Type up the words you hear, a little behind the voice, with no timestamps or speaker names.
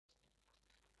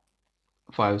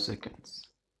5 seconds.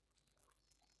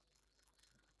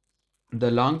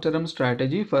 The long-term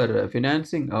strategy for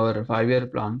financing our 5-year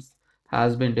plans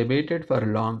has been debated for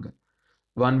long.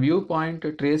 One viewpoint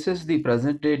traces the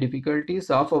present-day difficulties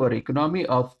of our economy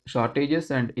of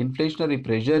shortages and inflationary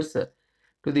pressures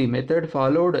to the method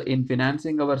followed in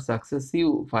financing our successive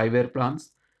 5-year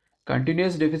plans.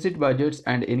 Continuous deficit budgets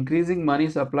and increasing money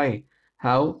supply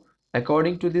have,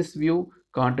 according to this view,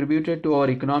 contributed to our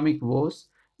economic woes.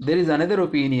 There is another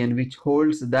opinion which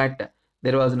holds that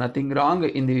there was nothing wrong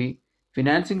in the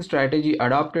financing strategy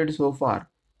adopted so far.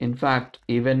 In fact,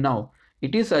 even now,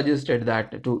 it is suggested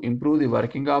that to improve the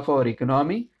working of our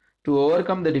economy, to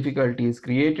overcome the difficulties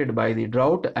created by the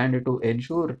drought, and to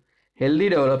ensure healthy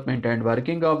development and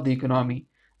working of the economy,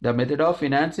 the method of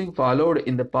financing followed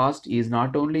in the past is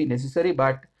not only necessary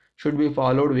but should be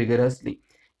followed vigorously.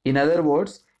 In other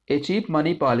words, a cheap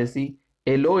money policy,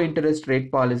 a low interest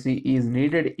rate policy is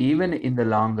needed even in the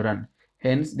long run.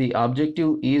 Hence, the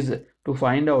objective is to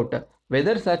find out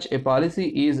whether such a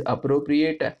policy is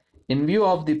appropriate in view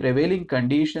of the prevailing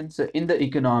conditions in the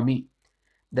economy.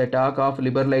 The talk of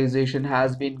liberalization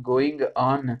has been going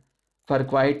on for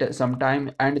quite some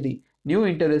time, and the new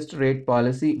interest rate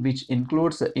policy, which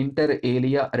includes inter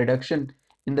alia reduction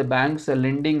in the bank's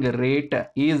lending rate,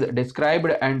 is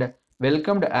described and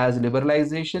welcomed as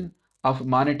liberalization of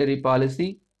monetary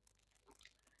policy.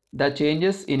 The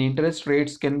changes in interest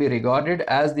rates can be regarded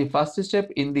as the first step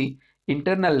in the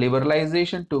internal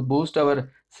liberalization to boost our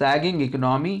sagging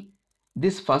economy.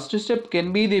 This first step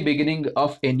can be the beginning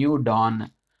of a new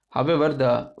dawn. However,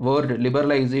 the word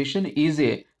liberalization is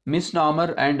a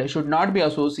misnomer and should not be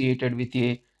associated with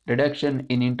a reduction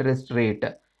in interest rate.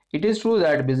 It is true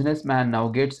that businessman now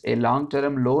gets a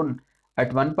long-term loan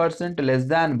at 1% less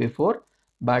than before,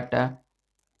 but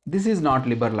this is not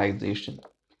liberalization.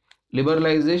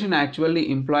 Liberalization actually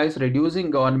implies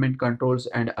reducing government controls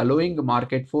and allowing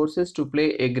market forces to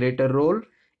play a greater role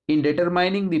in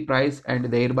determining the price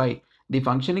and thereby the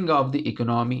functioning of the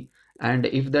economy. And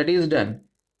if that is done,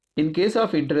 in case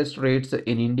of interest rates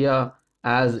in India,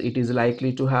 as it is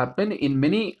likely to happen in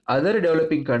many other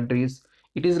developing countries,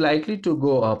 it is likely to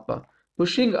go up,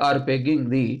 pushing or pegging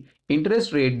the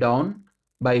interest rate down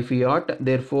by fiat,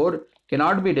 therefore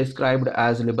cannot be described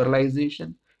as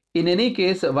liberalization. In any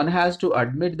case, one has to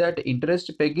admit that interest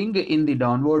pegging in the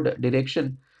downward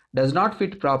direction does not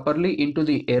fit properly into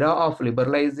the era of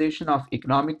liberalization of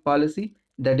economic policy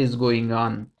that is going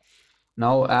on.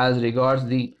 Now, as regards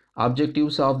the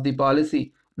objectives of the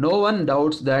policy, no one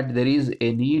doubts that there is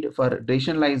a need for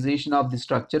rationalization of the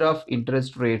structure of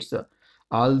interest rates.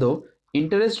 Although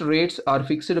interest rates are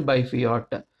fixed by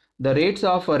fiat, the rates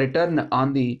of return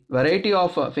on the variety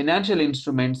of financial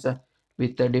instruments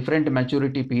with different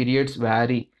maturity periods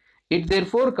vary. It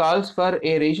therefore calls for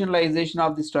a rationalization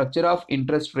of the structure of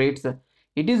interest rates.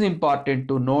 It is important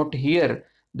to note here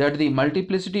that the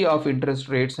multiplicity of interest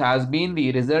rates has been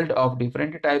the result of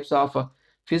different types of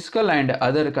fiscal and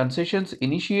other concessions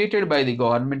initiated by the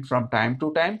government from time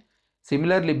to time.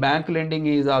 Similarly, bank lending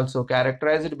is also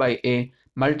characterized by a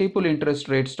multiple interest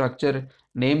rate structure,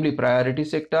 namely priority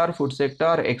sector, food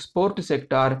sector, export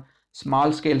sector,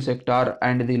 small scale sector,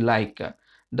 and the like.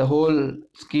 The whole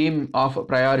scheme of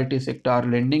priority sector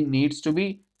lending needs to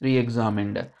be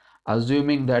re-examined,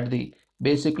 assuming that the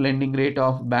basic lending rate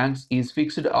of banks is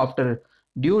fixed after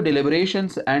due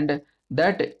deliberations and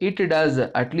that it does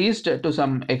at least to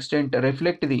some extent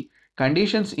reflect the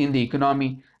conditions in the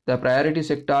economy. The priority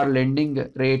sector lending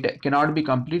rate cannot be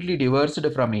completely divorced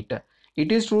from it.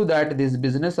 It is true that this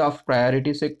business of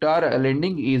priority sector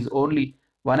lending is only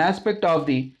one aspect of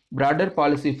the broader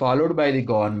policy followed by the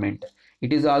government.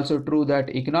 It is also true that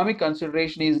economic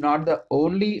consideration is not the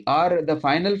only or the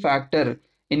final factor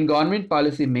in government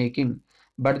policy making.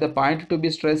 But the point to be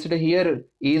stressed here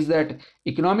is that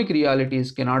economic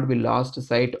realities cannot be lost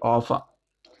sight of.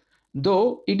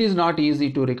 Though it is not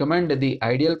easy to recommend the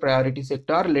ideal priority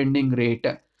sector lending rate,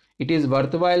 it is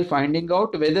worthwhile finding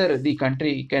out whether the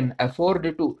country can afford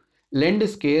to lend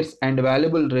scarce and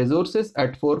valuable resources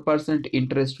at 4%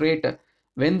 interest rate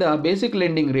when the basic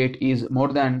lending rate is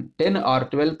more than 10 or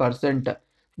 12%.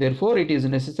 Therefore, it is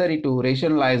necessary to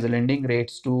rationalize lending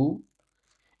rates too.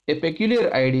 A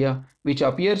peculiar idea which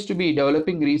appears to be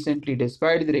developing recently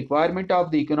despite the requirement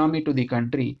of the economy to the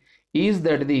country is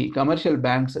that the commercial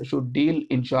banks should deal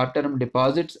in short-term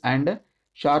deposits and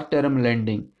short-term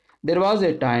lending. There was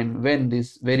a time when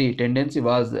this very tendency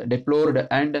was deplored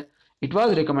and it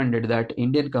was recommended that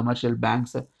Indian commercial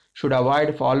banks should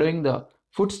avoid following the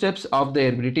footsteps of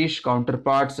their British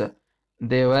counterparts.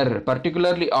 They were,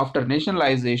 particularly after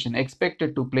nationalization,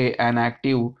 expected to play an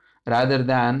active rather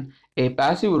than a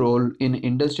passive role in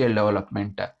industrial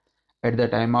development. At the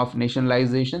time of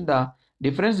nationalization, the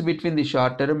difference between the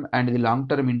short term and the long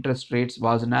term interest rates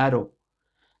was narrow.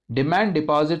 Demand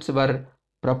deposits were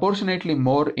proportionately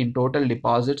more in total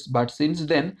deposits, but since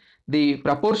then, the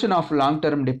proportion of long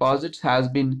term deposits has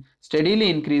been steadily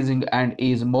increasing and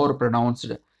is more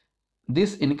pronounced.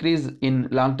 This increase in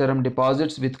long-term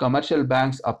deposits with commercial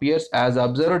banks appears as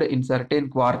observed in certain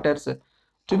quarters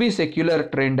to be secular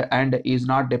trend and is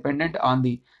not dependent on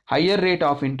the higher rate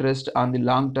of interest on the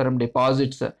long-term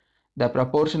deposits. The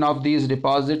proportion of these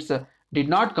deposits did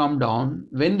not come down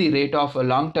when the rate of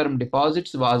long-term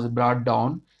deposits was brought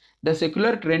down. The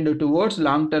secular trend towards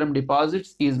long-term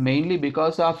deposits is mainly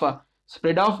because of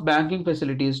spread of banking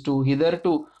facilities to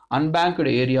hitherto unbanked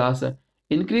areas,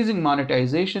 increasing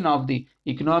monetization of the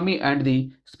economy and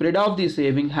the spread of the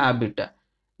saving habit.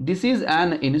 This is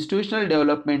an institutional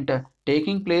development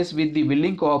taking place with the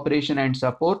willing cooperation and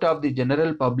support of the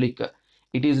general public.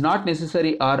 It is not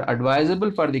necessary or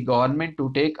advisable for the government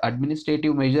to take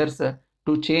administrative measures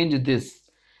to change this.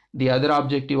 The other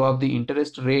objective of the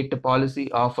interest rate policy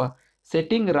of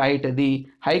setting right the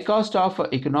high cost of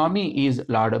economy is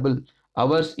laudable.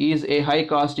 Ours is a high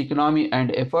cost economy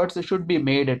and efforts should be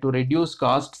made to reduce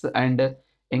costs and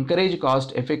encourage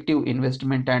cost effective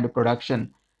investment and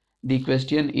production. The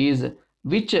question is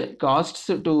which costs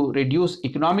to reduce.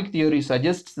 Economic theory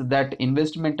suggests that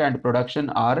investment and production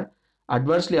are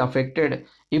adversely affected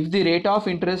if the rate of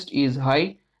interest is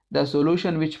high. The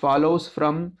solution which follows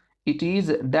from it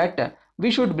is that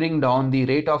we should bring down the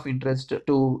rate of interest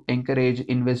to encourage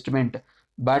investment.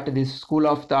 But this school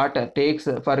of thought takes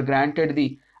for granted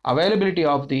the availability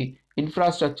of the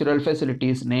infrastructural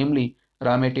facilities, namely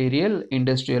raw material,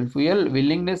 industrial fuel,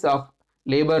 willingness of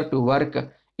labor to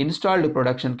work, installed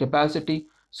production capacity,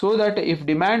 so that if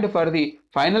demand for the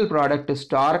final product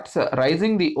starts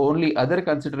rising, the only other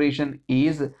consideration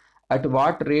is at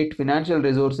what rate financial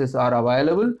resources are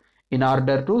available in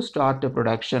order to start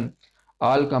production.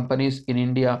 All companies in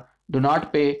India do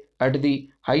not pay at the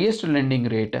highest lending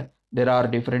rate. There are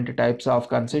different types of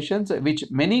concessions which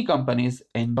many companies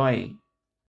enjoy.